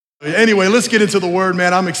Anyway, let's get into the word,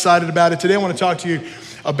 man. I'm excited about it. Today I want to talk to you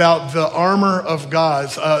about the armor of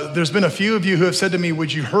God. There's been a few of you who have said to me,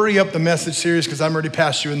 would you hurry up the message series because I'm already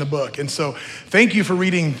past you in the book. And so thank you for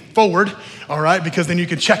reading forward, all right, because then you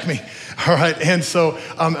can check me, all right? And so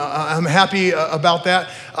I'm happy about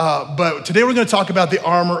that. But today we're going to talk about the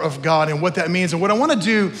armor of God and what that means. And what I want to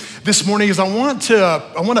do this morning is I want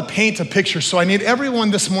to paint a picture. So I need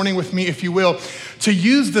everyone this morning with me, if you will, to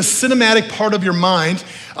use the cinematic part of your mind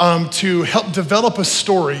to help develop a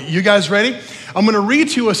story. You guys ready? I'm going to read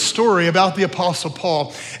to you a story about the Apostle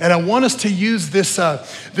Paul, and I want us to use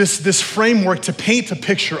this framework to paint a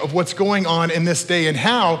picture of what's going on in this day and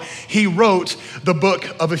how he wrote the book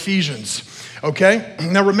of Ephesians. Okay?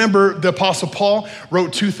 Now remember, the Apostle Paul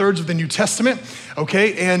wrote 2/3 of the New Testament,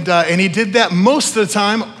 okay? And he did that most of the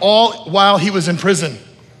time all while he was in prison.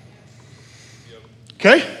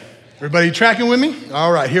 Okay? Everybody tracking with me?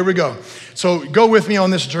 All right, here we go. So go with me on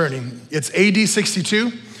this journey. It's AD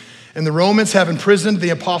 62, and the Romans have imprisoned the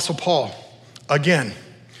Apostle Paul again.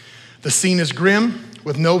 The scene is grim,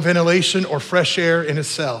 with no ventilation or fresh air in his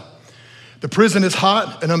cell. The prison is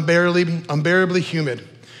hot and unbearably humid.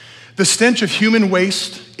 The stench of human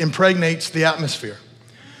waste impregnates the atmosphere.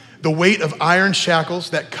 The weight of iron shackles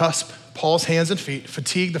that cusp Paul's hands and feet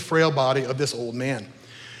fatigue the frail body of this old man.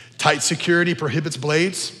 Tight security prohibits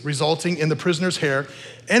blades, resulting in the prisoner's hair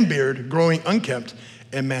and beard growing unkempt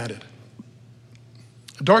and matted.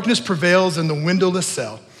 Darkness prevails in the windowless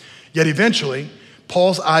cell, yet eventually,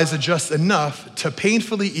 Paul's eyes adjust enough to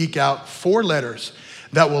painfully eke out 4 letters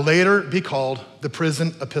that will later be called the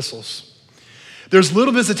prison epistles. There's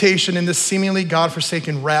little visitation in this seemingly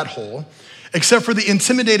God-forsaken rat hole, except for the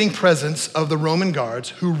intimidating presence of the Roman guards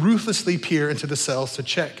who ruthlessly peer into the cells to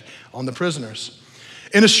check on the prisoners.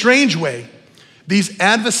 In a strange way, these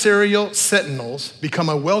adversarial sentinels become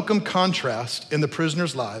a welcome contrast in the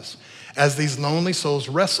prisoners' lives as these lonely souls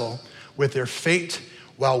wrestle with their fate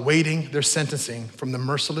while waiting their sentencing from the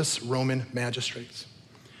merciless Roman magistrates.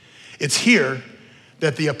 It's here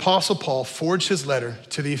that the Apostle Paul forged his letter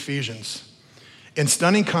to the Ephesians. In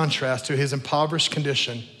stunning contrast to his impoverished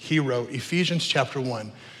condition, he wrote Ephesians chapter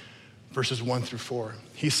 1, verses 1 through 4.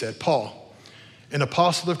 He said, Paul, an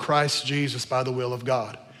apostle of Christ Jesus by the will of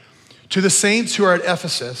God, to the saints who are at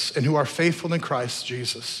Ephesus and who are faithful in Christ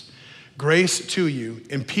Jesus, grace to you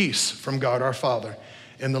and peace from God our Father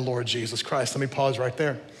and the Lord Jesus Christ. Let me pause right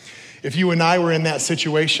there. If you and I were in that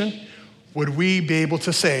situation, would we be able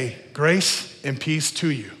to say grace and peace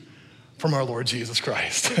to you from our Lord Jesus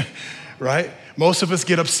Christ? Right? Most of us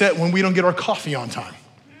get upset when we don't get our coffee on time.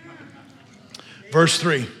 Verse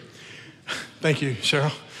 3. Thank you,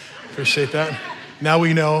 Cheryl. Appreciate that. Now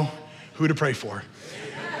we know who to pray for.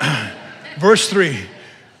 Verse 3.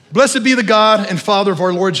 Blessed be the God and Father of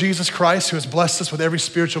our Lord Jesus Christ, who has blessed us with every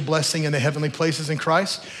spiritual blessing in the heavenly places in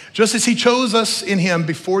Christ, just as he chose us in him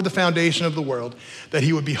before the foundation of the world, that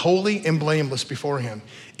he would be holy and blameless before him.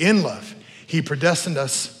 In love, he predestined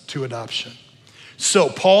us to adoption. So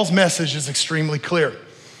Paul's message is extremely clear.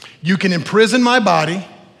 You can imprison my body,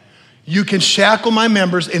 you can shackle my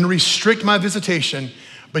members and restrict my visitation,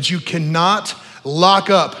 but you cannot lock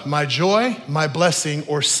up my joy, my blessing,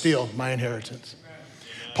 or steal my inheritance.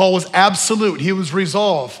 Paul was absolute. He was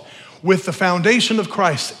resolved with the foundation of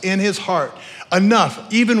Christ in his heart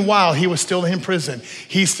enough, even while he was still in prison.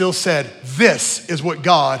 He still said, this is what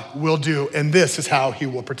God will do, and this is how he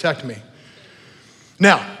will protect me.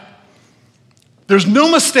 Now, there's no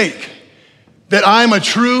mistake that I'm a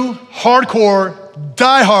true, hardcore,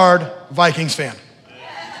 diehard Vikings fan.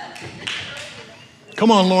 Come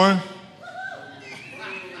on, Lauren.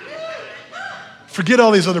 Forget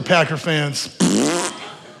all these other Packer fans.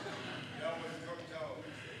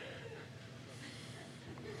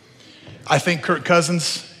 I think Kirk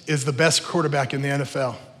Cousins is the best quarterback in the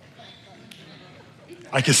NFL.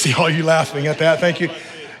 I can see all you laughing at that. Thank you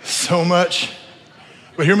so much.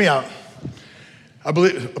 But hear me out. I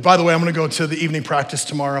believe, by the way, I'm going to go to the evening practice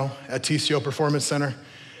tomorrow at TCO Performance Center,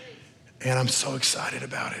 and I'm so excited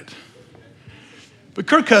about it. But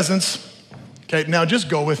Kirk Cousins, okay, now just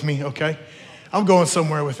go with me, okay? I'm going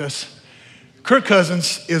somewhere with this. Kirk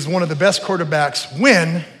Cousins is one of the best quarterbacks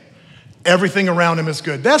when everything around him is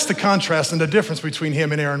good. That's the contrast and the difference between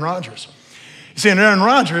him and Aaron Rodgers. You see, in Aaron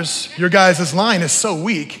Rodgers, your guys' line is so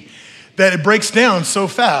weak that it breaks down so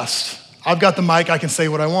fast. I've got the mic, I can say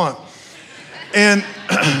what I want. And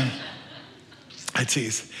I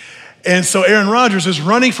tease. And so Aaron Rodgers is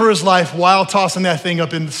running for his life while tossing that thing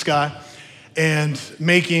up in the sky and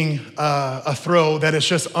making a throw that is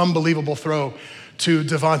just unbelievable throw to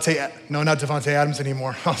not Devontae Adams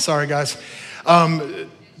anymore. Oh, sorry, guys.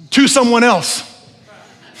 To someone else.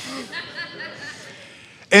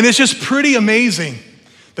 And it's just pretty amazing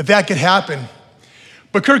that could happen.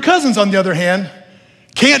 But Kirk Cousins, on the other hand,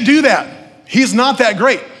 can't do that. He's not that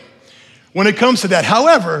great when it comes to that.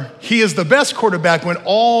 However, he is the best quarterback when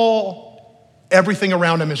everything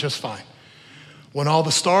around him is just fine. When all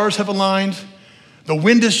the stars have aligned, the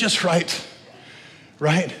wind is just right?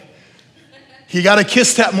 He got a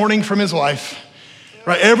kiss that morning from his wife,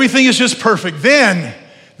 right? Everything is just perfect. Then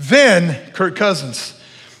Kirk Cousins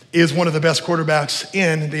is one of the best quarterbacks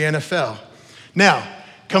in the NFL. Now,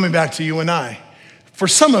 coming back to you and I, for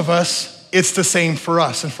some of us, it's the same for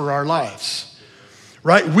us and for our lives,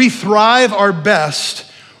 right? We thrive our best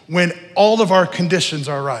when all of our conditions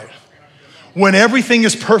are right. When everything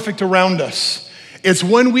is perfect around us. It's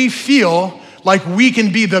when we feel like we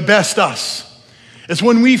can be the best us. It's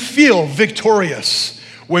when we feel victorious,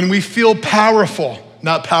 when we feel powerful,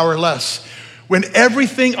 not powerless, when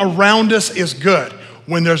everything around us is good,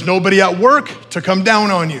 when there's nobody at work to come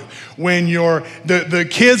down on you, when the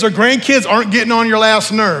kids or grandkids aren't getting on your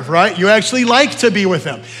last nerve, right? You actually like to be with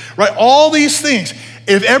them, right? All these things.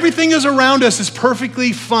 If everything is around us is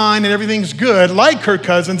perfectly fine and everything's good, like Kirk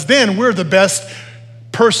Cousins, then we're the best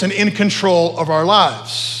person in control of our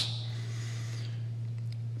lives.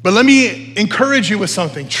 But let me encourage you with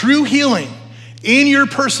something. True healing in your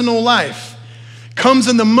personal life comes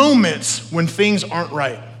in the moments when things aren't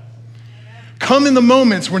right. Come in the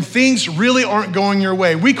moments when things really aren't going your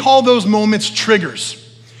way. We call those moments triggers.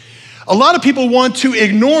 A lot of people want to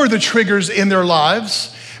ignore the triggers in their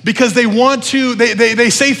lives because they want to, they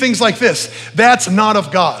say things like this: that's not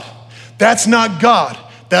of God. That's not God.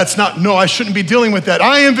 No, I shouldn't be dealing with that.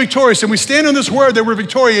 I am victorious. And we stand on this word that we're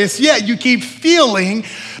victorious, yet you keep feeling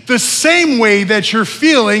the same way that you're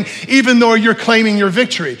feeling, even though you're claiming your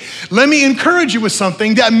victory. Let me encourage you with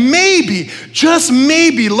something that maybe, just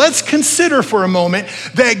maybe, let's consider for a moment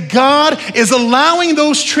that God is allowing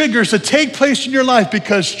those triggers to take place in your life,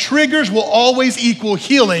 because triggers will always equal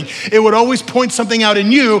healing. It would always point something out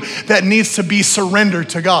in you that needs to be surrendered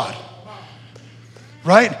to God.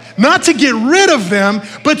 Right? Not to get rid of them,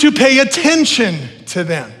 but to pay attention to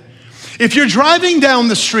them. If you're driving down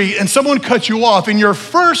the street and someone cuts you off and your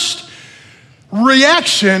first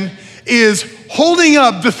reaction is holding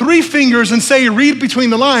up the 3 fingers and say, read between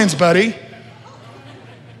the lines, buddy,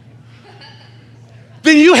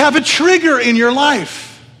 then you have a trigger in your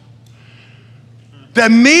life that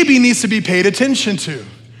maybe needs to be paid attention to,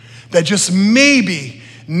 that just maybe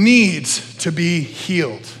needs to be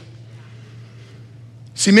healed.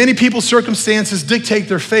 See, many people's circumstances dictate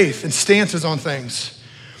their faith and stances on things.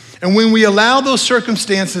 And when we allow those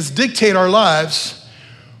circumstances dictate our lives,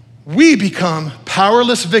 we become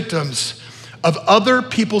powerless victims of other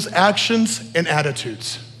people's actions and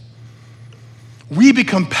attitudes. We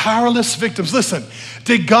become powerless victims. Listen,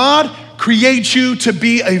 did God create you to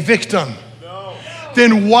be a victim? No.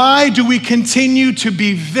 Then why do we continue to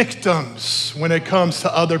be victims when it comes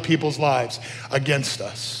to other people's lives against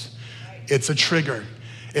us? It's a trigger.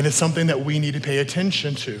 And it's something that we need to pay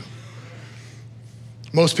attention to.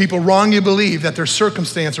 Most people wrongly believe that their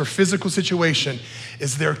circumstance or physical situation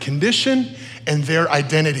is their condition and their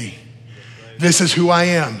identity. This is who I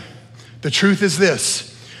am. The truth is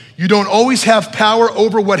this: you don't always have power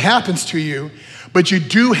over what happens to you, but you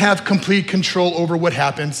do have complete control over what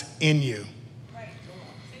happens in you.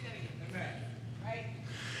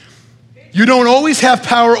 You don't always have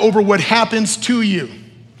power over what happens to you.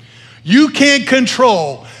 You can't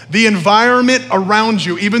control the environment around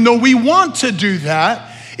you, even though we want to do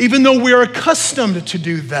that, even though we're accustomed to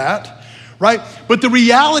do that, right? But the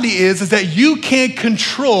reality is that you can't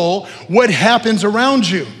control what happens around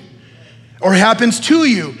you or happens to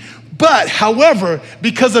you. But, however,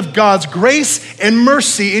 because of God's grace and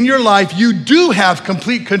mercy in your life, you do have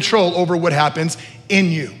complete control over what happens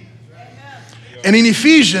in you. And in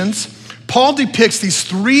Ephesians, Paul depicts these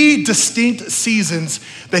 3 distinct seasons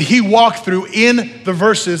that he walked through in the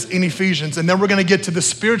verses in Ephesians. And then we're gonna get to the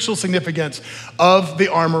spiritual significance of the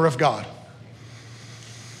armor of God.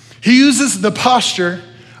 He uses the posture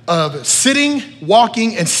of sitting,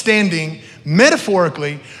 walking, and standing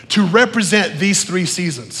metaphorically to represent these 3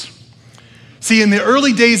 seasons. See, in the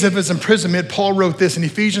early days of his imprisonment, Paul wrote this in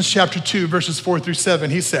Ephesians chapter 2, verses 4-7.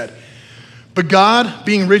 He said, "But God,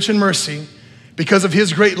 being rich in mercy, because of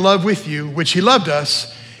his great love with you, which he loved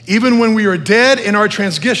us, even when we were dead in our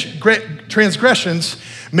transgressions,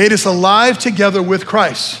 made us alive together with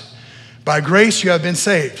Christ. By grace you have been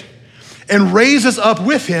saved, and raised us up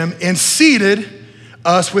with him and seated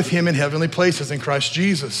us with him in heavenly places in Christ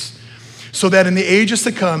Jesus, so that in the ages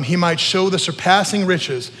to come he might show the surpassing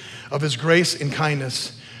riches of his grace and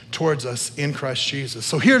kindness towards us in Christ Jesus.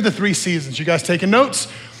 So here are the 3 seasons. You guys taking notes?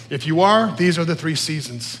 If you are, these are the 3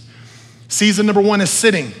 seasons. Season number 1 is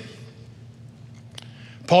sitting.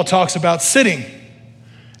 Paul talks about sitting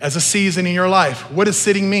as a season in your life. What does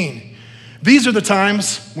sitting mean? These are the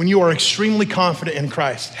times when you are extremely confident in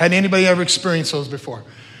Christ. Had anybody ever experienced those before?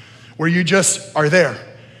 Where you just are there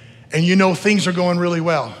and you know things are going really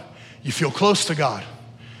well. You feel close to God.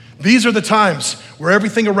 These are the times where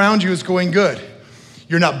everything around you is going good.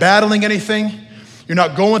 You're not battling anything. You're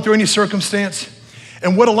not going through any circumstance.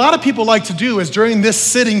 And what a lot of people like to do is during this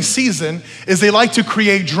sitting season is they like to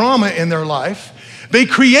create drama in their life. They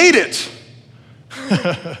create it.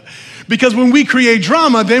 Because when we create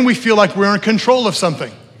drama, then we feel like we're in control of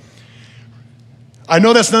something. I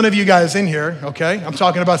know that's none of you guys in here, okay? I'm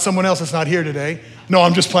talking about someone else that's not here today. No,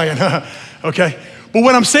 I'm just playing, okay? But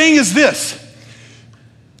what I'm saying is this.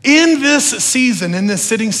 In this season, in this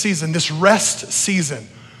sitting season, this rest season,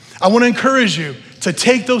 I want to encourage you to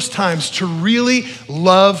take those times to really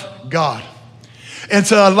love God and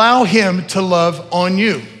to allow him to love on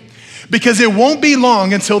you. Because it won't be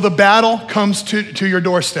long until the battle comes to your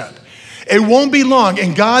doorstep. It won't be long,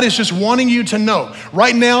 and God is just wanting you to know.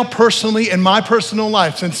 Right now, personally, in my personal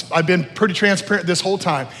life, since I've been pretty transparent this whole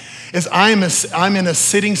time, is I'm in a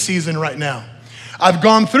sitting season right now. I've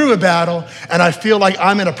gone through a battle, and I feel like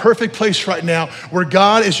I'm in a perfect place right now where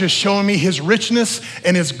God is just showing me his richness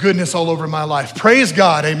and his goodness all over my life. Praise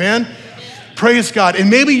God, amen? Praise God. And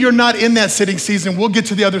maybe you're not in that sitting season. We'll get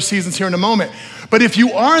to the other seasons here in a moment. But if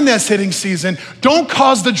you are in that sitting season, don't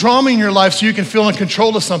cause the drama in your life so you can feel in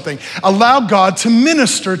control of something. Allow God to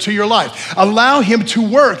minister to your life. Allow him to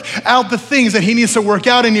work out the things that he needs to work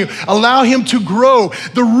out in you. Allow him to grow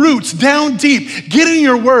the roots down deep. Get in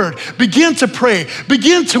your word. Begin to pray.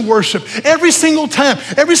 Begin to worship. Every single time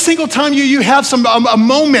you have a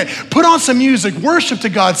moment, put on some music, worship to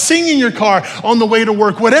God, sing in your car on the way to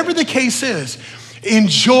work, whatever the case is.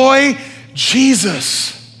 Enjoy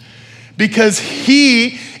Jesus. Because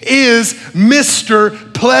he is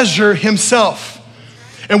Mr. Pleasure himself.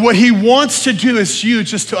 And what he wants to do is you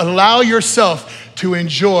just to allow yourself to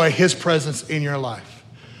enjoy his presence in your life.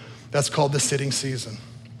 That's called the sitting season.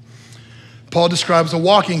 Paul describes a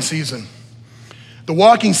walking season. The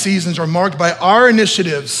walking seasons are marked by our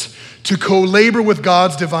initiatives to co-labor with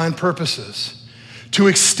God's divine purposes, to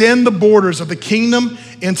extend the borders of the kingdom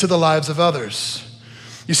into the lives of others.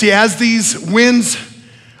 You see, as these winds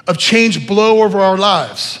of change blow over our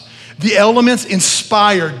lives, the elements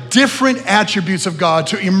inspire different attributes of God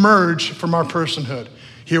to emerge from our personhood.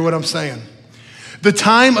 Hear what I'm saying? The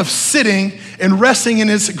time of sitting and resting in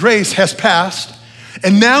his grace has passed,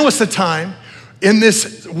 and now is the time in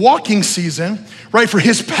this walking season, right, for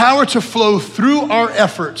his power to flow through our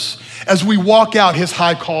efforts as we walk out his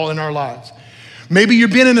high call in our lives. Maybe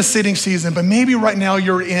you've been in a sitting season, but maybe right now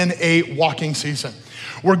you're in a walking season,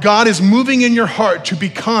 where God is moving in your heart to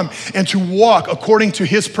become and to walk according to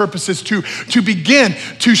his purposes, to begin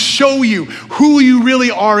to show you who you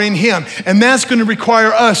really are in him. And that's going to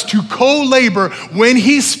require us to co-labor. When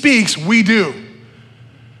he speaks, we do.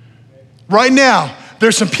 Right now,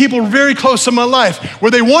 there's some people very close in my life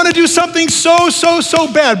where they want to do something so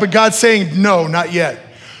bad, but God's saying, no, not yet.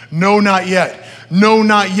 No, not yet. No,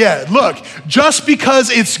 not yet. Look, just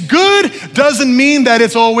because it's good doesn't mean that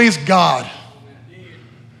it's always God.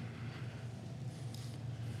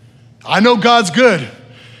 I know God's good.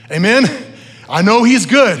 Amen? I know he's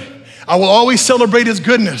good. I will always celebrate his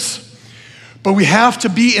goodness. But we have to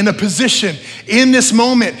be in a position in this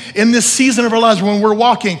moment, in this season of our lives when we're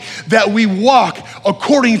walking, that we walk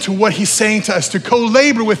according to what he's saying to us, to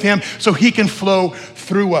co-labor with him so he can flow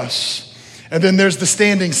through us. And then there's the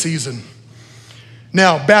standing season.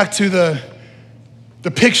 Now, back to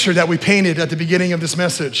the picture that we painted at the beginning of this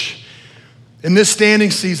message. In this standing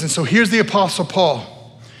season, so here's the Apostle Paul.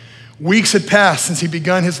 Weeks had passed since he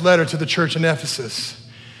begun his letter to the church in Ephesus.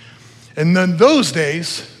 And in those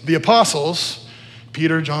days, the apostles,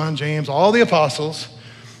 Peter, John, James, all the apostles,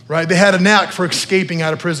 right, they had a knack for escaping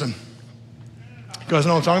out of prison. You guys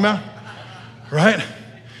know what I'm talking about? Right?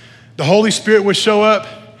 The Holy Spirit would show up,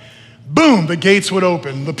 boom, the gates would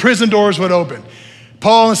open, the prison doors would open.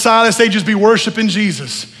 Paul and Silas, they'd just be worshiping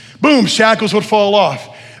Jesus. Boom, shackles would fall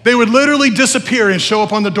off. They would literally disappear and show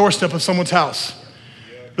up on the doorstep of someone's house.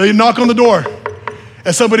 They'd knock on the door,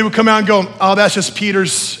 and somebody would come out and go, oh, that's just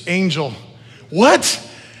Peter's angel. What?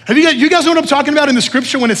 You guys know what I'm talking about in the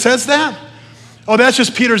scripture when it says that? Oh, that's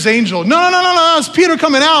just Peter's angel. No, it's Peter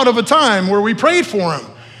coming out of a time where we prayed for him.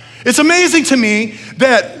 It's amazing to me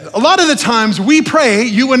that a lot of the times we pray,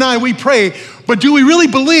 you and I, we pray, But do we really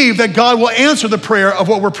believe that God will answer the prayer of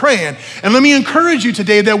what we're praying? And let me encourage you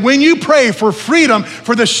today that when you pray for freedom,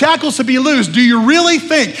 for the shackles to be loose, do you really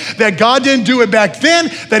think that God didn't do it back then,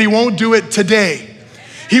 that he won't do it today?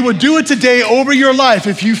 He would do it today over your life.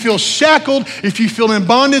 If you feel shackled, if you feel in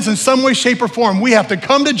bondage in some way, shape, or form, we have to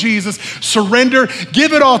come to Jesus, surrender,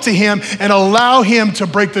 give it all to him, and allow him to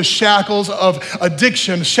break the shackles of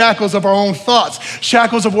addiction, shackles of our own thoughts,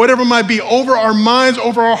 shackles of whatever it might be over our minds,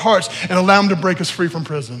 over our hearts, and allow him to break us free from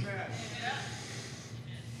prison.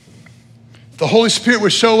 The Holy Spirit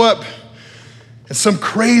would show up in some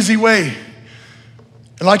crazy way.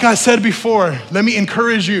 And like I said before, let me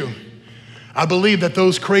encourage you. I believe that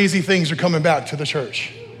those crazy things are coming back to the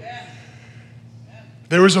church.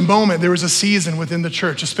 There was a moment, there was a season within the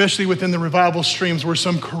church, especially within the revival streams, where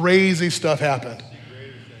some crazy stuff happened.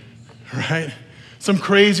 Right? Some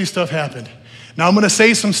crazy stuff happened. Now I'm gonna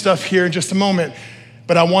say some stuff here in just a moment,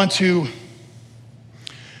 but I want to,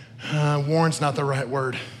 warn's not the right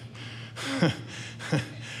word.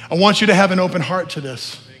 I want you to have an open heart to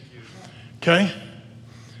this, okay?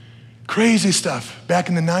 Crazy stuff back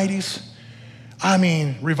in the 90s. I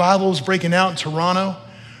mean, revivals breaking out in Toronto,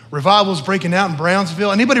 revivals breaking out in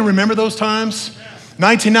Brownsville. Anybody remember those times?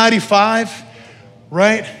 1995,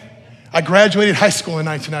 right? I graduated high school in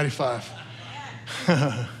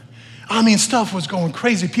 1995. I mean, stuff was going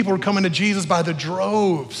crazy. People were coming to Jesus by the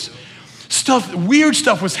droves. Weird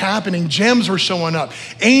stuff was happening. Gems were showing up.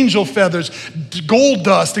 Angel feathers, gold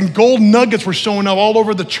dust, and gold nuggets were showing up all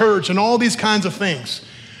over the church and all these kinds of things.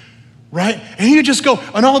 Right? And you just go,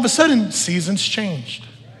 and all of a sudden, seasons changed.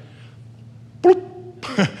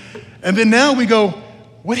 Bloop. And then now we go,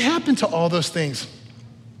 what happened to all those things?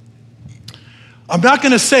 I'm not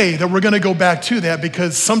gonna say that we're gonna go back to that,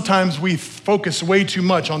 because sometimes we focus way too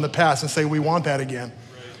much on the past and say we want that again.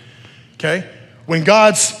 Okay? When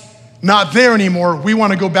God's not there anymore, we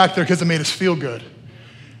wanna go back there because it made us feel good.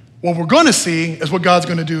 What we're gonna see is what God's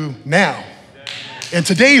gonna do now, in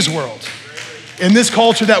today's world, in this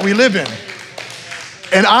culture that we live in.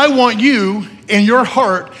 And I want you in your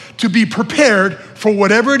heart to be prepared for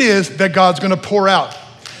whatever it is that God's gonna pour out.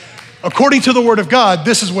 According to the word of God,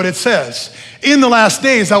 this is what it says. In the last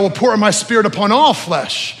days, I will pour my spirit upon all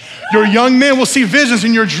flesh. Your young men will see visions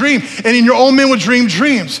in your dream, and in your old men will dream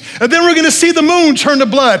dreams. And then we're gonna see the moon turn to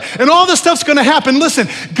blood, and all this stuff's gonna happen. Listen,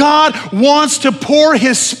 God wants to pour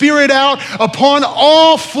his spirit out upon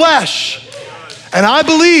all flesh. And I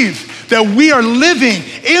believe that we are living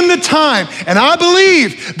in the time, and I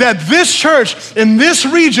believe that this church, in this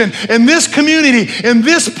region, in this community, in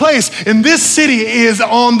this place, in this city is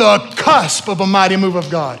on the cusp of a mighty move of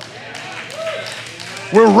God.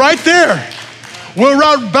 We're right there. We're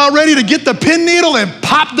about ready to get the pin needle and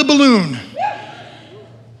pop the balloon.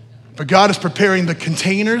 But God is preparing the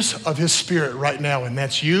containers of his spirit right now, and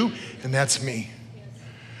that's you and that's me.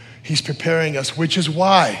 He's preparing us, which is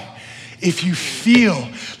why if you feel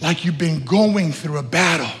like you've been going through a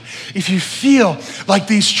battle, if you feel like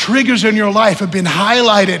these triggers in your life have been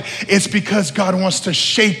highlighted, it's because God wants to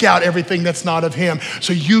shake out everything that's not of him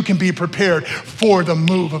so you can be prepared for the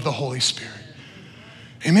move of the Holy Spirit.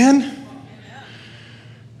 Amen?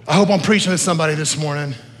 I hope I'm preaching to somebody this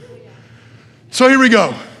morning. So here we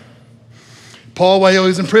go. Paul, while he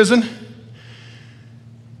was in prison,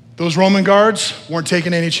 those Roman guards weren't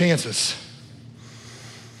taking any chances.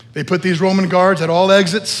 They put these Roman guards at all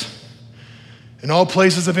exits and all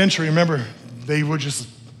places of entry. Remember, they would just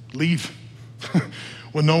leave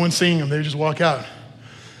with no one seeing them. They would just walk out.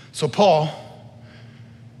 So Paul,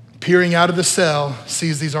 peering out of the cell,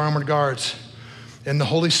 sees these armored guards, and the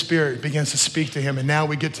Holy Spirit begins to speak to him. And now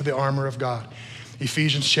we get to the armor of God.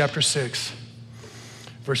 Ephesians chapter 6,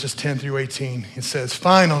 verses 10 through 18. It says,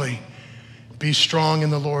 finally, be strong in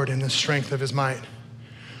the Lord and the strength of his might.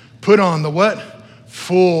 Put on the what?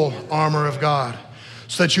 Full armor of God,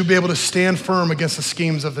 so that you'll be able to stand firm against the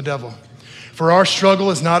schemes of the devil. For our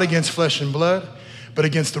struggle is not against flesh and blood, but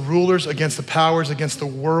against the rulers, against the powers, against the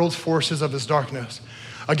world forces of this darkness,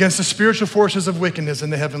 against the spiritual forces of wickedness in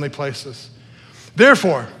the heavenly places.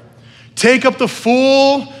 Therefore, take up the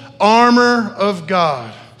full armor of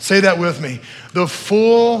God. Say that with me. The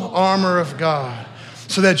full armor of God,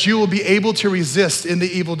 so that you will be able to resist in the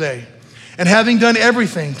evil day. And having done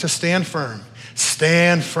everything, to stand firm.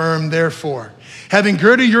 Stand firm, therefore, having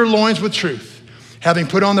girded your loins with truth, having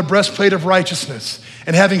put on the breastplate of righteousness,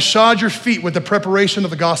 and having shod your feet with the preparation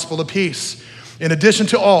of the gospel of peace. In addition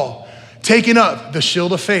to all, taking up the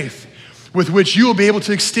shield of faith, with which you will be able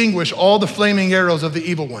to extinguish all the flaming arrows of the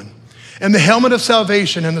evil one, and the helmet of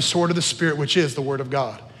salvation and the sword of the Spirit, which is the word of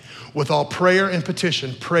God. With all prayer and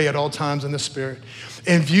petition, pray at all times in the Spirit.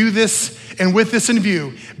 And with this in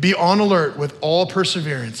view, be on alert with all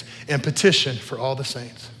perseverance and petition for all the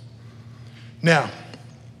saints. Now,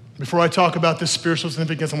 before I talk about this spiritual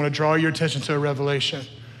significance, I want to draw your attention to a revelation.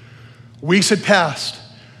 Weeks had passed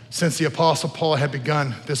since the Apostle Paul had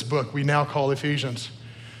begun this book we now call Ephesians.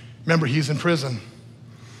 Remember, he's in prison.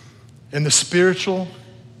 And the spiritual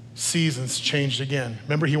seasons changed again.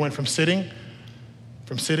 Remember, he went from sitting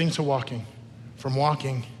to walking, from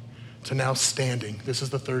walking to now standing. This is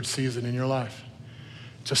the third season in your life,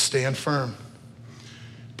 to stand firm.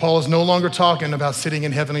 Paul is no longer talking about sitting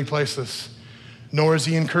in heavenly places, nor is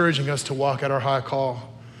he encouraging us to walk out our high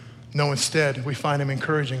call. No, instead, we find him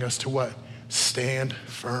encouraging us to what? Stand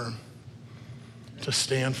firm. To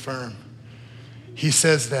stand firm. He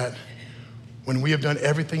says that when we have done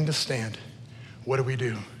everything to stand, what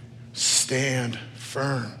do? Stand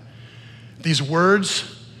firm. These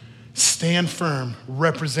words, stand firm,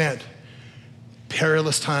 represent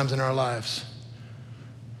perilous times in our lives,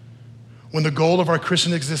 when the goal of our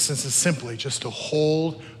Christian existence is simply just to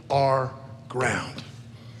hold our ground.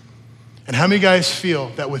 And how many guys feel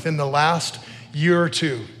that within the last year or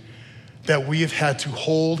two that we have had to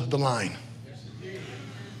hold the line?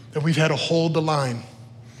 That we've had to hold the line.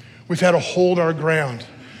 We've had to hold our ground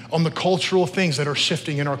on the cultural things that are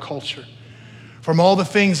shifting in our culture, from all the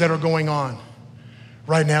things that are going on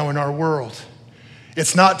right now in our world.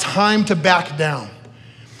 It's not time to back down.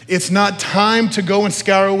 It's not time to go and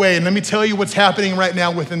scour away. And let me tell you what's happening right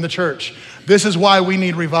now within the church. This is why we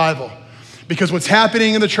need revival. Because what's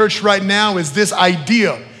happening in the church right now is this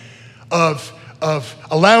idea of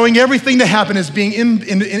allowing everything to happen as being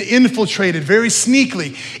infiltrated very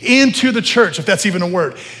sneakily into the church, if that's even a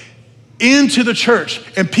word, into the church.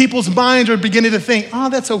 And people's minds are beginning to think, oh,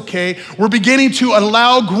 that's okay. We're beginning to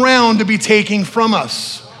allow ground to be taken from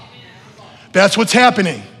us. That's what's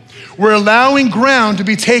happening. We're allowing ground to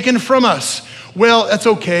be taken from us. Well, that's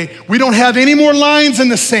okay. We don't have any more lines in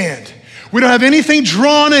the sand. We don't have anything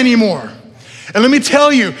drawn anymore. And let me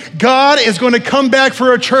tell you, God is going to come back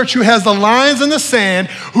for a church who has the lines in the sand,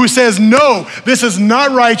 who says, no, this is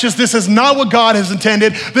not righteous. This is not what God has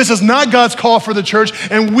intended. This is not God's call for the church.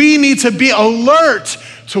 And we need to be alert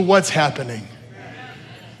to what's happening.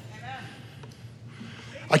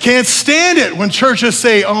 I can't stand it when churches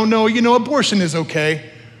say, oh no, abortion is okay.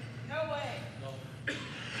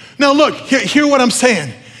 Now look, hear what I'm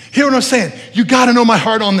saying. Hear what I'm saying. You gotta know my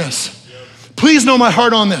heart on this. Please know my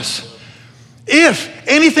heart on this. If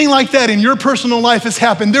anything like that in your personal life has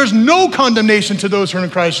happened, there's no condemnation to those who are in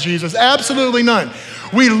Christ Jesus. Absolutely none.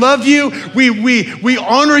 We love you. We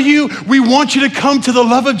honor you. We want you to come to the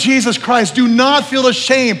love of Jesus Christ. Do not feel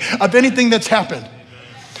ashamed of anything that's happened.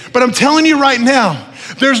 But I'm telling you right now,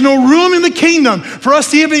 there's no room in the kingdom for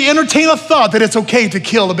us to even entertain a thought that it's okay to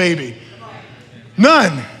kill a baby.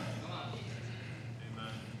 None.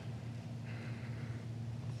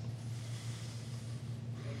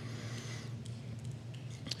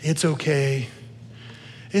 It's okay.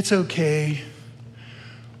 It's okay.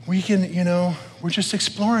 We can, we're just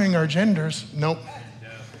exploring our genders. Nope.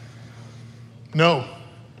 No.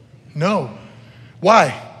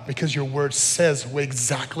 Why? Because your word says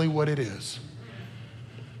exactly what it is.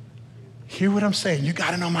 Hear what I'm saying. You got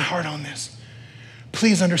to know my heart on this.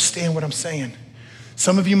 Please understand what I'm saying.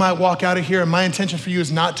 Some of you might walk out of here, and my intention for you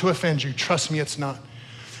is not to offend you. Trust me, it's not.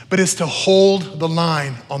 But it's to hold the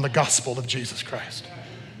line on the gospel of Jesus Christ.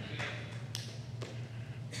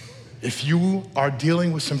 If you are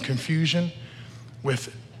dealing with some confusion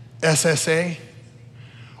with SSA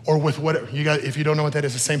or with whatever, if you don't know what that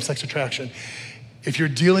is, a same-sex attraction. If you're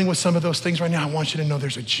dealing with some of those things right now, I want you to know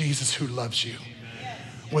there's a Jesus who loves you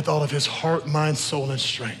with all of his heart, mind, soul, and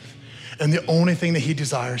strength. And the only thing that he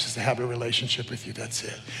desires is to have a relationship with you. That's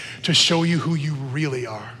it. To show you who you really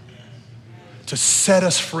are. To set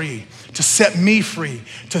us free. To set me free.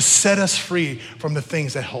 To set us free from the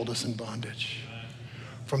things that hold us in bondage.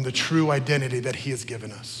 From the true identity that he has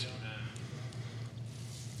given us.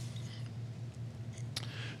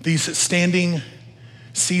 These standing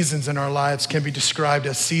seasons in our lives can be described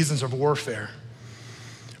as seasons of warfare.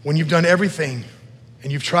 When you've done everything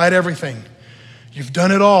and you've tried everything, you've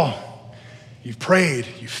done it all. You've prayed,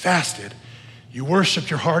 you've fasted, you worshiped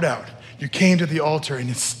your heart out. You came to the altar and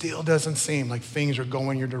it still doesn't seem like things are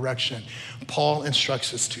going your direction. Paul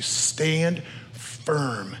instructs us to stand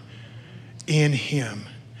firm in him,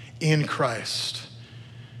 in Christ,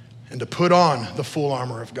 and to put on the full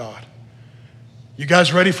armor of God. You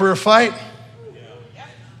guys ready for a fight?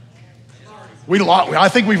 I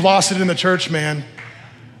think we've lost it in the church, man.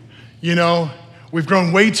 We've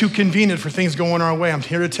grown way too convenient for things going our way. I'm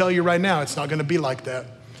here to tell you right now, it's not gonna be like that.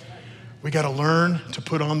 We gotta learn to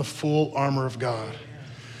put on the full armor of God.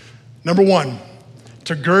 Number one,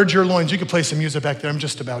 to gird your loins. You can play some music back there, I'm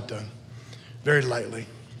just about done. Very lightly.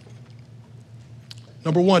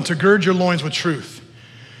 Number one, to gird your loins with truth.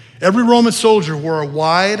 Every Roman soldier wore a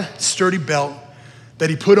wide, sturdy belt that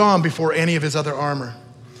he put on before any of his other armor.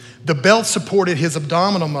 The belt supported his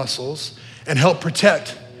abdominal muscles and helped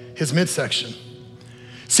protect his midsection.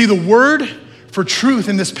 See, the word for truth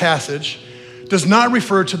in this passage does not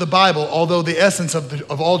refer to the Bible, although the essence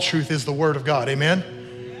of all truth is the word of God, amen?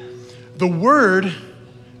 The word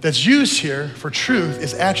that's used here for truth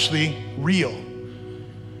is actually real.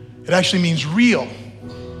 It actually means real.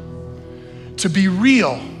 To be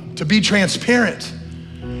real, to be transparent,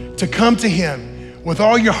 to come to him with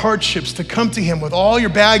all your hardships, to come to him with all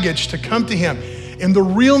your baggage, to come to him in the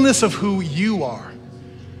realness of who you are.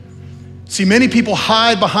 See, many people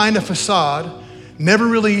hide behind a facade, never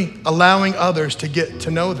really allowing others to get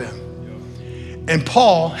to know them. And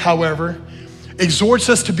Paul, however, exhorts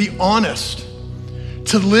us to be honest,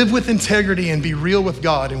 to live with integrity and be real with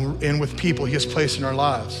God and with people he has placed in our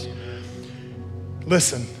lives.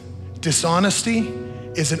 Listen, dishonesty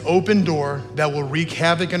is an open door that will wreak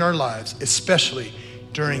havoc in our lives, especially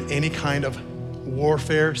during any kind of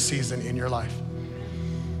warfare season in your life.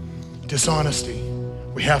 Dishonesty.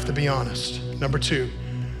 We have to be honest. Number two,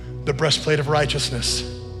 the breastplate of righteousness.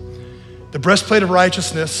 The breastplate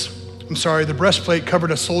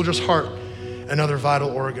covered a soldier's heart and other vital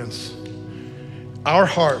organs. Our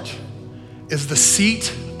heart is the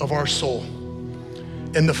seat of our soul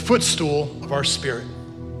and the footstool of our spirit.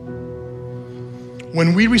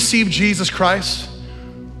 When we received Jesus Christ,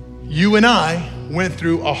 you and I went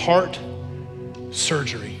through a heart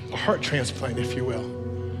surgery, a heart transplant, if you will.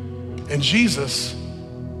 And Jesus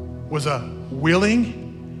was a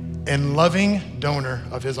willing and loving donor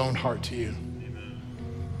of his own heart to you.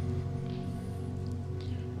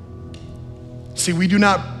 See, we do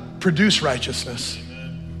not produce righteousness,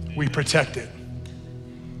 we protect it.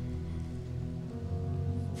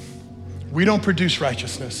 We don't produce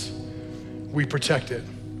righteousness, we protect it.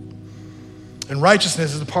 And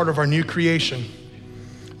righteousness is a part of our new creation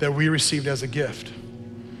that we received as a gift.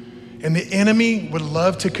 And the enemy would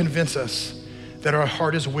love to convince us that our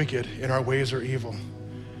heart is wicked and our ways are evil.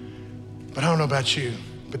 But I don't know about you,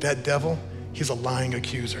 but that devil, he's a lying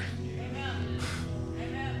accuser.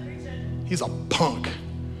 He's a punk.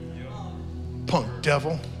 Punk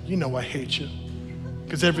devil, you know I hate you.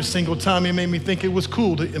 Because every single time he made me think it was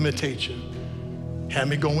cool to imitate you. Had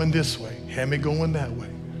me going this way, had me going that way.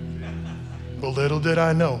 But little did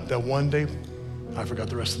I know that one day, I forgot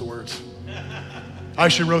the rest of the words. I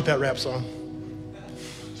actually wrote that rap song.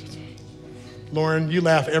 Lauren, you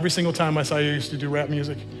laugh every single time I saw you used to do rap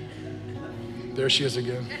music. There she is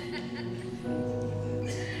again.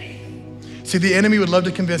 See, the enemy would love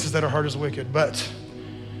to convince us that our heart is wicked, but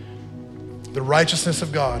the righteousness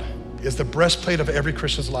of God is the breastplate of every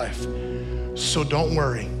Christian's life. So don't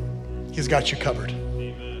worry, he's got you covered.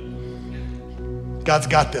 God's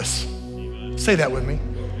got this. Say that with me.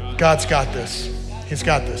 God's got this. He's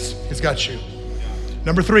got this. He's got you.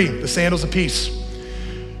 Number three, the sandals of peace.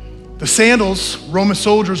 The sandals Roman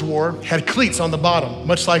soldiers wore had cleats on the bottom,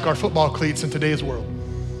 much like our football cleats in today's world.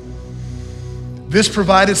 This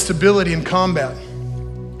provided stability in combat.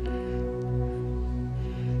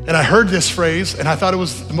 And I heard this phrase, and I thought it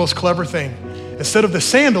was the most clever thing. Instead of the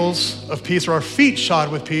sandals of peace or our feet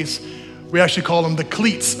shod with peace, we actually call them the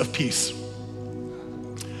cleats of peace.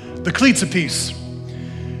 The cleats of peace.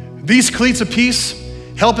 These cleats of peace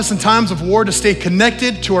help us in times of war to stay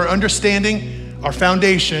connected to our understanding, our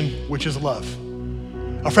foundation, which is love.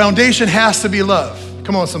 Our foundation has to be love.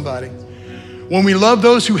 Come on, somebody. When we love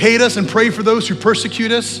those who hate us and pray for those who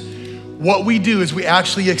persecute us, what we do is we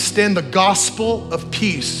actually extend the gospel of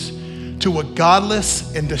peace to a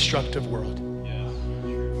godless and destructive world.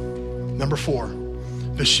 Number four,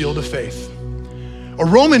 the shield of faith. A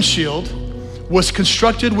Roman shield was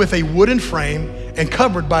constructed with a wooden frame and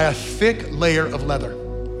covered by a thick layer of leather.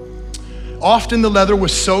 Often the leather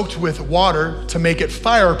was soaked with water to make it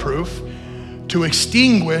fireproof, to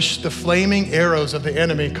extinguish the flaming arrows of the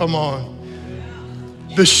enemy. Come on.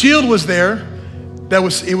 The shield was there.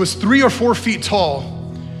 It was 3 or 4 feet tall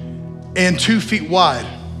and 2 feet wide.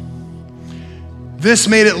 This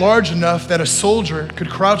made it large enough that a soldier could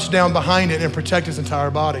crouch down behind it and protect his entire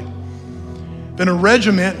body. Then a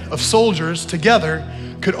regiment of soldiers together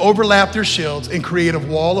could overlap their shields and create a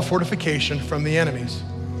wall of fortification from the enemies.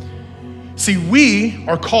 See, we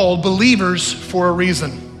are called believers for a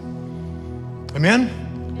reason.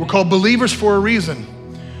 Amen? We're called believers for a reason.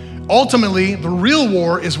 Ultimately, the real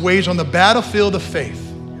war is waged on the battlefield of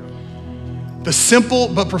faith. The simple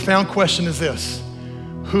but profound question is this: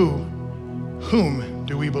 whom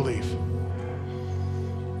do we believe?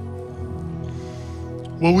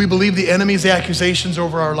 Will we believe the enemy's accusations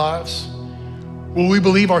over our lives? Will we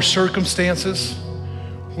believe our circumstances?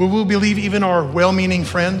 Will we believe even our well-meaning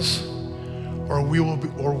friends? Or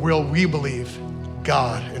will we believe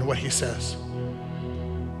God and what he says?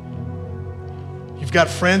 You've got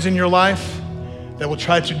friends in your life that will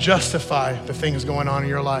try to justify the things going on in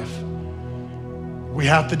your life. We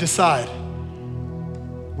have to decide,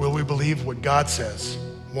 will we believe what God says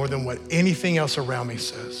more than what anything else around me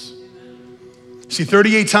says? See,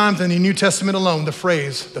 38 times in the New Testament alone, the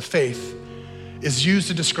phrase, the faith, is used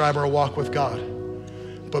to describe our walk with God.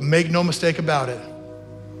 But make no mistake about it,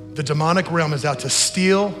 the demonic realm is out to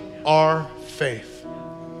steal our faith.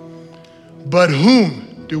 But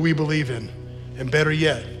whom do we believe in? And better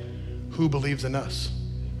yet, who believes in us?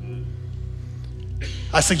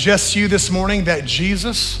 I suggest to you this morning that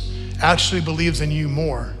Jesus actually believes in you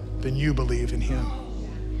more than you believe in him.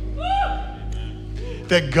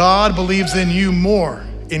 That God believes in you more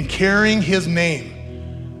in carrying his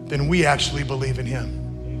name than we actually believe in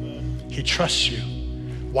him. He trusts you.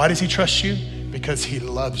 Why does he trust you? Because he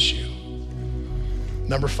loves you.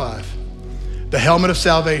 Number 5, the helmet of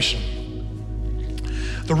salvation.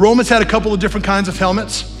 The Romans had a couple of different kinds of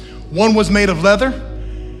helmets. One was made of leather,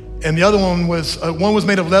 and the other one was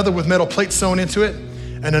made of leather with metal plates sewn into it,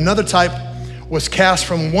 and another type was cast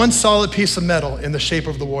from one solid piece of metal in the shape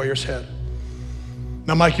of the warrior's head.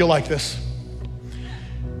 Now, Mike, you'll like this.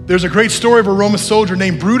 There's a great story of a Roman soldier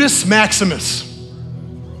named Brutus Maximus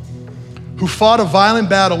who fought a violent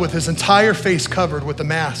battle with his entire face covered with a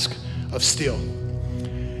mask of steel.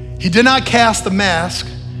 He did not cast the mask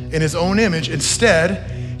in his own image. Instead,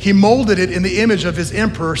 he molded it in the image of his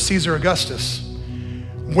emperor, Caesar Augustus.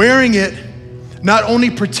 Wearing it not only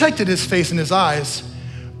protected his face and his eyes,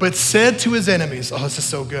 but said to his enemies, oh, this is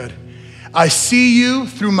so good, I see you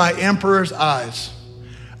through my emperor's eyes.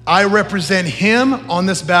 I represent him on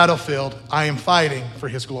this battlefield. I am fighting for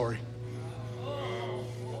his glory.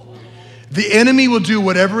 The enemy will do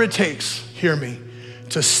whatever it takes, hear me,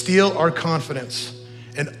 to steal our confidence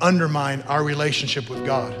and undermine our relationship with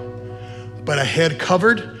God. But a head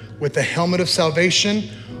covered with the helmet of salvation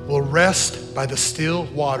will rest by the still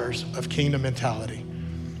waters of kingdom mentality.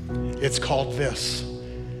 It's called this: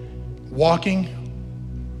 walking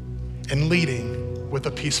and leading with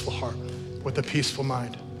a peaceful heart, with a peaceful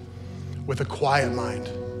mind, with a quiet mind.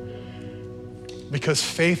 Because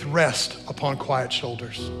faith rests upon quiet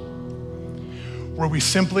shoulders, where we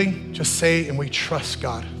simply just say and we trust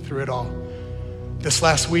God through it all. This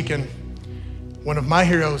last weekend, one of my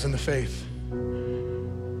heroes in the faith,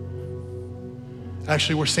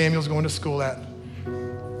 actually where Samuel's going to school at,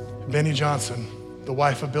 Benny Johnson, the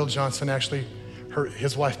wife of Bill Johnson, actually,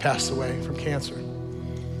 his wife passed away from cancer.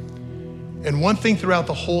 And one thing throughout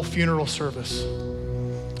the whole funeral service,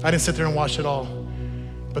 I didn't sit there and watch it all,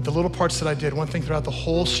 but the little parts that I did, one thing throughout the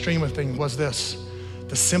whole stream of things was this: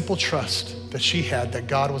 the simple trust that she had that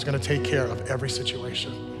God was going to take care of every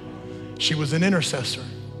situation. She was an intercessor.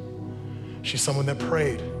 She's someone that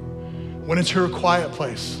prayed, went into her quiet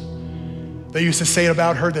place. They used to say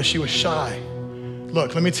about her that she was shy.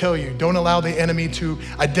 Look, let me tell you, don't allow the enemy to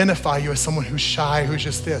identify you as someone who's shy, who's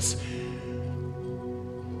just this.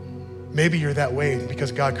 Maybe you're that way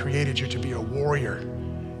because God created you to be a warrior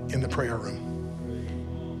in the prayer room.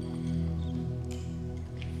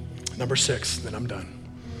 Number 6, then I'm done.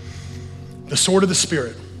 The sword of the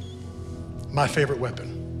Spirit, my favorite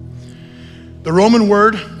weapon. The Roman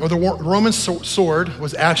Roman sword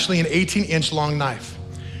was actually an 18-inch long knife,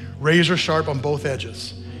 razor sharp on both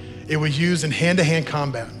edges. It was used in hand-to-hand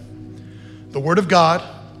combat. The Word of God,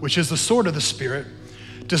 which is the sword of the Spirit,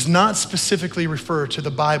 does not specifically refer to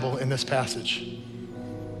the Bible in this passage.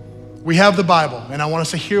 We have the Bible, and I want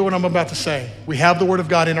us to hear what I'm about to say. We have the Word of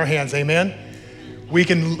God in our hands, amen? We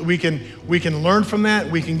can learn from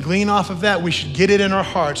that. We can glean off of that. We should get it in our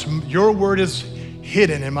hearts. Your word is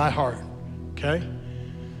hidden in my heart, okay?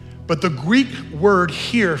 But the Greek word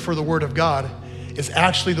here for the Word of God is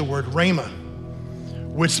actually the word rhema,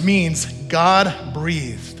 which means God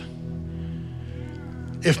breathed.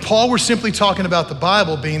 If Paul were simply talking about the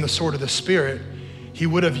Bible being the sword of the Spirit, he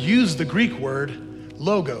would have used the Greek word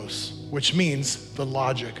logos, which means the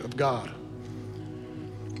logic of God.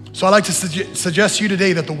 So I'd like to suggest to you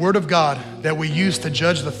today that the Word of God that we use to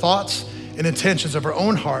judge the thoughts and intentions of our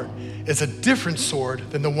own heart is a different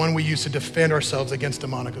sword than the one we use to defend ourselves against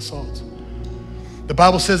demonic assaults. The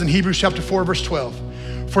Bible says in Hebrews chapter 4, verse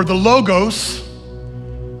 12, For the Logos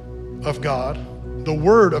of God, the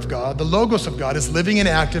Word of God, the Logos of God is living and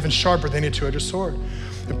active and sharper than a two-edged sword,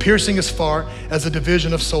 and piercing as far as the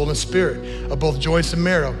division of soul and spirit, of both joints and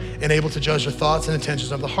marrow, and able to judge the thoughts and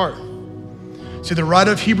intentions of the heart. See, the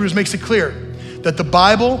writer of Hebrews makes it clear that the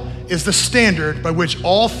Bible is the standard by which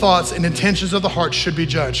all thoughts and intentions of the heart should be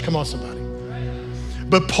judged. Come on, somebody.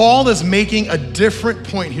 But Paul is making a different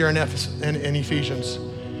point here in Ephesians.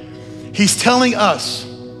 He's telling us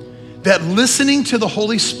that listening to the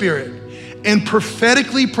Holy Spirit and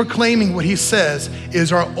prophetically proclaiming what he says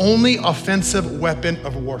is our only offensive weapon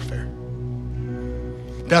of warfare.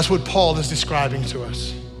 That's what Paul is describing to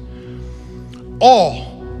us.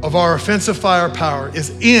 All of our offensive firepower is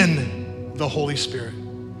in the Holy Spirit.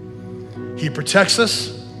 He protects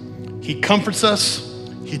us, he comforts us,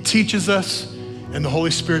 he teaches us, and the Holy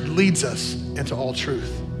Spirit leads us into all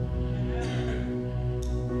truth.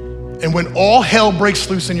 And when all hell breaks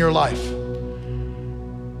loose in your life,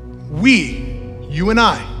 you and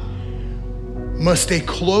I, must stay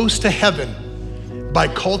close to heaven by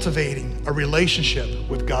cultivating a relationship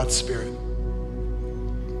with God's Spirit.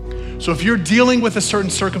 So if you're dealing with a certain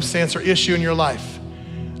circumstance or issue in your life,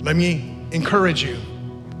 let me encourage you,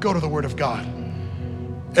 go to the Word of God.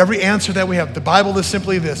 Every answer that we have, the Bible is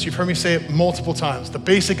simply this. You've heard me say it multiple times. The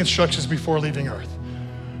basic instructions before leaving earth,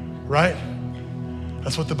 right?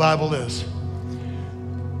 That's what the Bible is.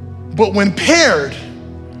 But when paired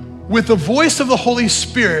with the voice of the Holy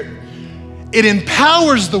Spirit, it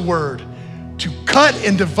empowers the Word to cut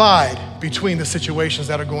and divide between the situations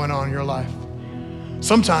that are going on in your life.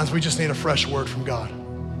 Sometimes we just need a fresh word from God.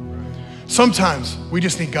 Sometimes we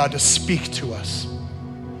just need God to speak to us.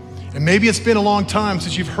 And maybe it's been a long time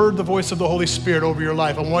since you've heard the voice of the Holy Spirit over your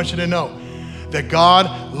life. I want you to know that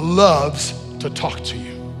God loves to talk to you.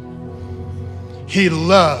 He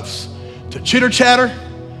loves to chitter chatter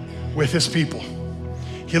with his people.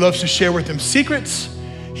 He loves to share with them secrets.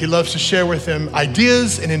 He loves to share with them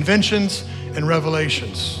ideas and inventions and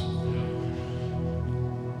revelations.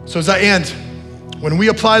 So as I end, when we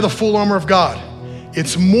apply the full armor of God,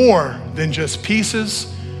 it's more than just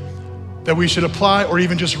pieces that we should apply or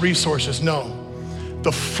even just resources. No,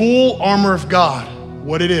 the full armor of God,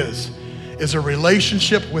 what it is a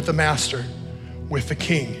relationship with the Master, with the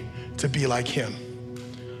King, to be like him.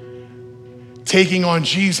 Taking on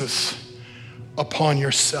Jesus upon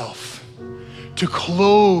yourself, to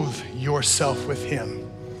clothe yourself with him,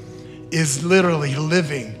 is literally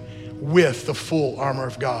living with the full armor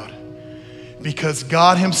of God. Because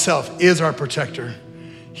God himself is our protector,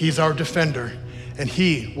 he's our defender, and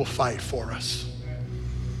he will fight for us.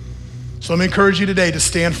 So let me encourage you today to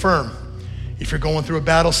stand firm. If you're going through a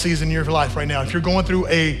battle season in your life right now, if you're going through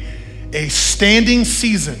a standing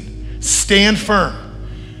season, stand firm.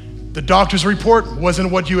 The doctor's report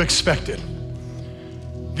wasn't what you expected.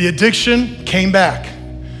 The addiction came back.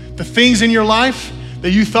 The things in your life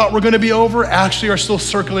that you thought were gonna be over actually are still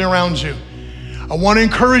circling around you. I wanna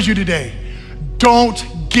encourage you today,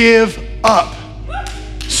 don't give up.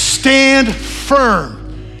 Stand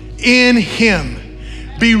firm in him.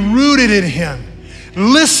 Be rooted in him.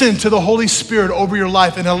 Listen to the Holy Spirit over your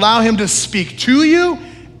life and allow him to speak to you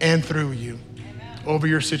and through you over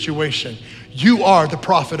your situation. You are the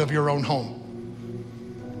prophet of your own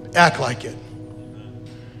home. Act like it.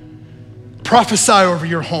 Prophesy over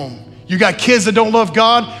your home. You got kids that don't love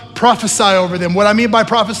God, prophesy over them. What I mean by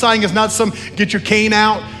prophesying is not some get your cane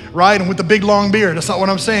out, right, and with the big long beard. That's not what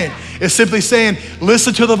I'm saying. It's simply saying,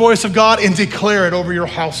 listen to the voice of God and declare it over your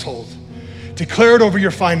household. Declare it over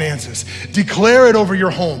your finances. Declare it over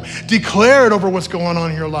your home. Declare it over what's going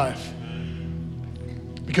on in your life.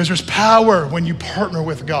 Because there's power when you partner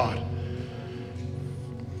with God.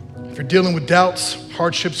 If you're dealing with doubts,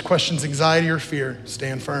 hardships, questions, anxiety, or fear,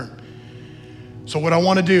 stand firm. So what I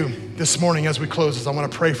want to do this morning as we close is I want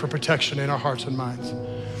to pray for protection in our hearts and minds.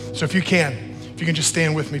 So if you can just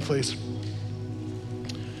stand with me, please.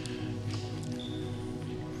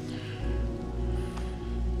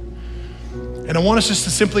 And I want us just to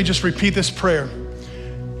simply just repeat this prayer.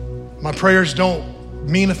 My prayers don't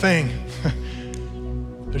mean a thing.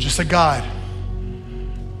 They're just a guide.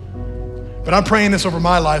 But I'm praying this over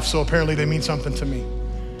my life, so apparently they mean something to me.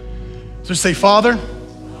 So just say, Father,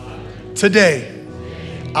 today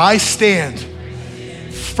I stand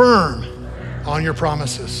firm on your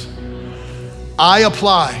promises. I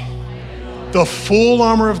apply the full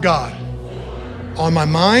armor of God on my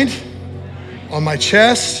mind, on my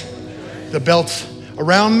chest, the belts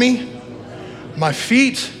around me, my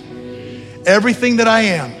feet. Everything that I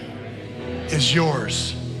am is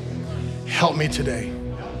yours. Help me today.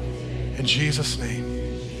 In Jesus' name,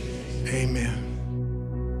 amen.